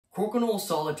Crokinole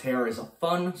Solitaire is a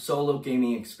fun solo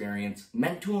gaming experience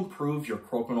meant to improve your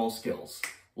Crokinole skills.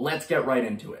 Let's get right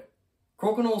into it.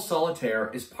 Crokinole Solitaire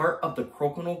is part of the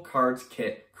Crokinole cards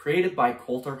kit created by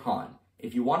Coulter Hahn.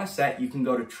 If you want a set, you can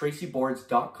go to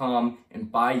traceyboards.com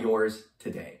and buy yours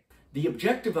today. The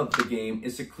objective of the game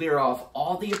is to clear off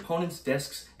all the opponent's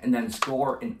discs and then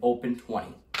score an open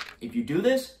 20. If you do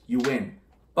this, you win.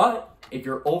 But if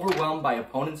you're overwhelmed by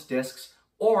opponent's discs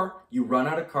or you run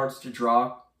out of cards to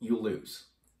draw, you lose.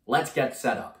 Let's get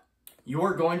set up. You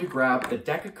are going to grab the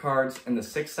deck of cards and the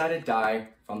six-sided die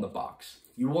from the box.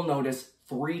 You will notice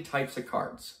 3 types of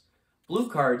cards. Blue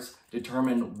cards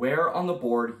determine where on the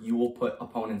board you will put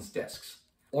opponent's discs.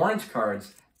 Orange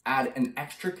cards add an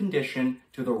extra condition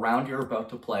to the round you're about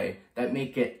to play that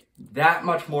make it that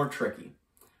much more tricky.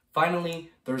 Finally,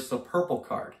 there's the purple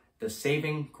card, the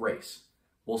Saving Grace.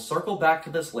 We'll circle back to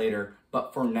this later,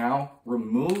 but for now,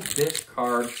 remove this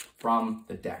card from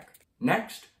the deck.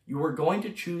 Next, you are going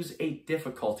to choose a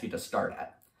difficulty to start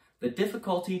at. The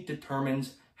difficulty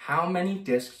determines how many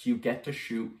discs you get to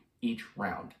shoot each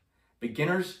round.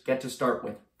 Beginners get to start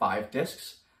with 5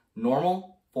 discs,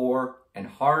 normal 4, and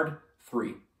hard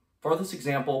 3. For this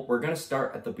example, we're going to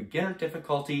start at the beginner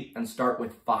difficulty and start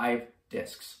with 5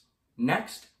 discs.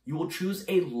 Next, you will choose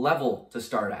a level to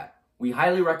start at. We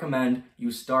highly recommend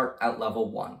you start at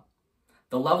level 1.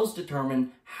 The levels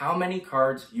determine how many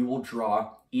cards you will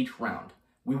draw each round.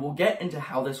 We will get into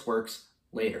how this works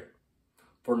later.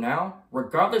 For now,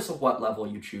 regardless of what level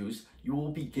you choose, you will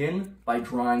begin by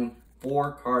drawing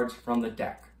 4 cards from the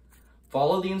deck.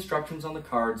 Follow the instructions on the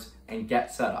cards and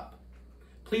get set up.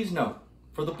 Please note,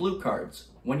 for the blue cards,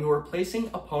 when you are placing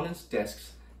opponent's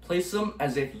discs, place them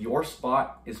as if your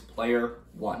spot is player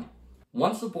 1.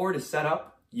 Once the board is set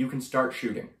up, you can start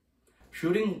shooting.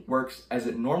 Shooting works as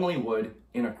it normally would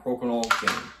in a Crokinole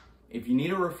game. If you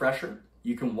need a refresher,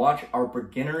 you can watch our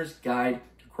beginner's guide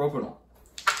to Crokinole.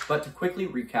 But to quickly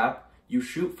recap, you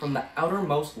shoot from the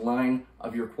outermost line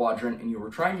of your quadrant and you are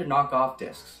trying to knock off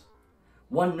discs.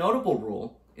 One notable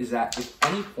rule is that if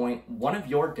at any point one of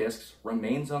your discs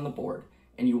remains on the board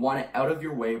and you want it out of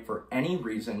your way for any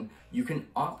reason, you can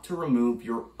opt to remove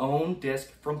your own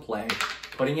disc from play,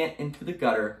 putting it into the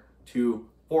gutter to,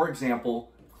 for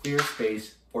example, clear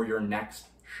space for your next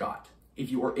shot.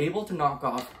 If you are able to knock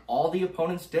off all the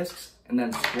opponent's discs and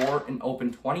then score an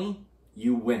open 20,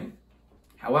 you win.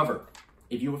 However,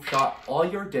 if you have shot all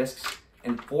your discs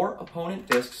and 4 opponent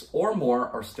discs or more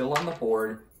are still on the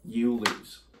board, you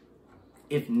lose.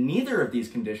 If neither of these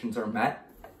conditions are met,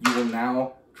 you will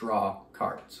now draw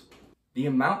cards. The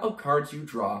amount of cards you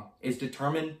draw is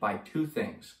determined by 2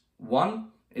 things. 1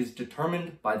 is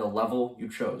determined by the level you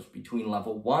chose, between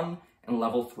level 1 and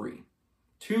level 3.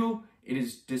 2, it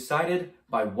is decided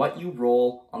by what you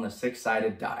roll on the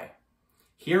 6-sided die.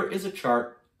 Here is a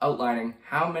chart outlining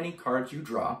how many cards you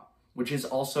draw, which is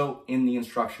also in the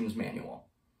instructions manual.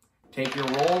 Take your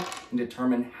roll and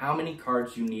determine how many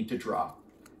cards you need to draw.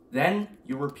 Then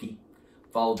you repeat.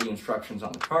 Follow the instructions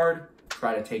on the card,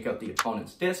 try to take out the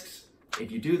opponent's discs.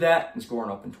 If you do that and score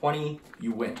an open 20,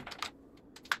 you win.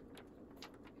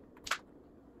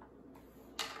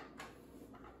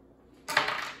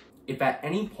 If at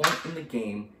any point in the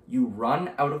game you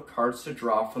run out of cards to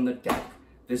draw from the deck,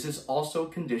 this is also a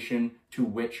condition to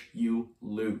which you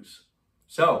lose.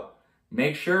 So,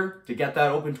 make sure to get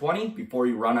that open 20 before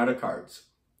you run out of cards.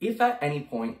 If at any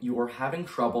point you are having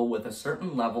trouble with a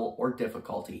certain level or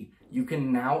difficulty, you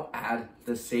can now add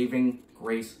the Saving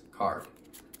Grace card.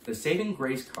 The Saving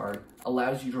Grace card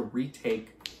allows you to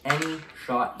retake any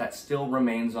shot that still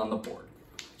remains on the board.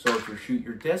 So if you shoot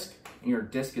your disc and your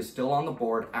disc is still on the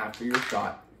board after your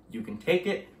shot, you can take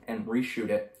it and reshoot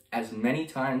it as many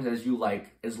times as you like,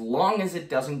 as long as it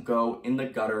doesn't go in the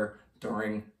gutter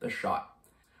during the shot.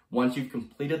 Once you've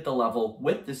completed the level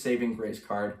with the Saving Grace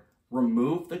card,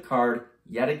 remove the card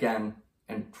yet again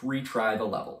and retry the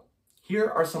level. Here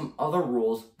are some other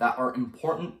rules that are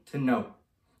important to note.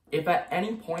 If at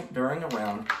any point during a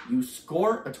round you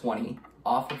score a 20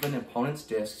 off of an opponent's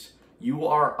discs, you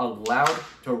are allowed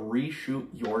to reshoot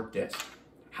your disc.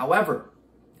 However,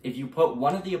 if you put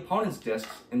one of the opponent's discs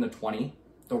in the 20,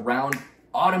 the round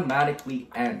automatically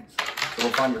ends. So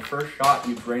if on your first shot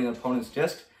you drain the opponent's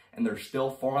disc and there's still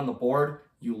 4 on the board,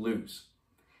 you lose.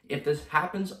 If this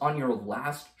happens on your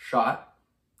last shot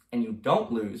and you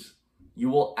don't lose, you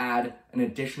will add an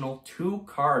additional 2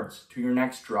 cards to your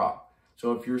next draw.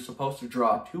 So if you're supposed to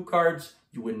draw 2 cards,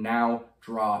 you would now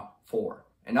draw 4.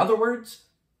 In other words,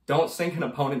 don't sink an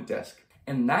opponent disc.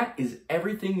 And that is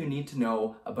everything you need to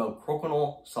know about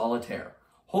Crokinole Solitaire.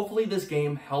 Hopefully this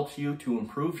game helps you to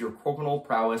improve your Crokinole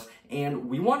prowess, and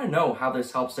we want to know how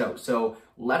this helps out. So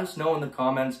let us know in the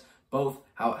comments both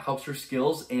how it helps your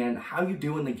skills and how you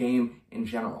do in the game in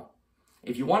general.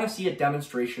 If you want to see a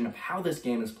demonstration of how this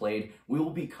game is played, we will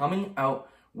be coming out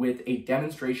with a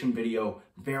demonstration video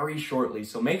very shortly.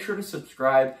 So make sure to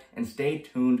subscribe and stay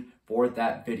tuned for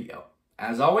that video.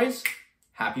 As always,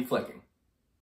 happy flicking.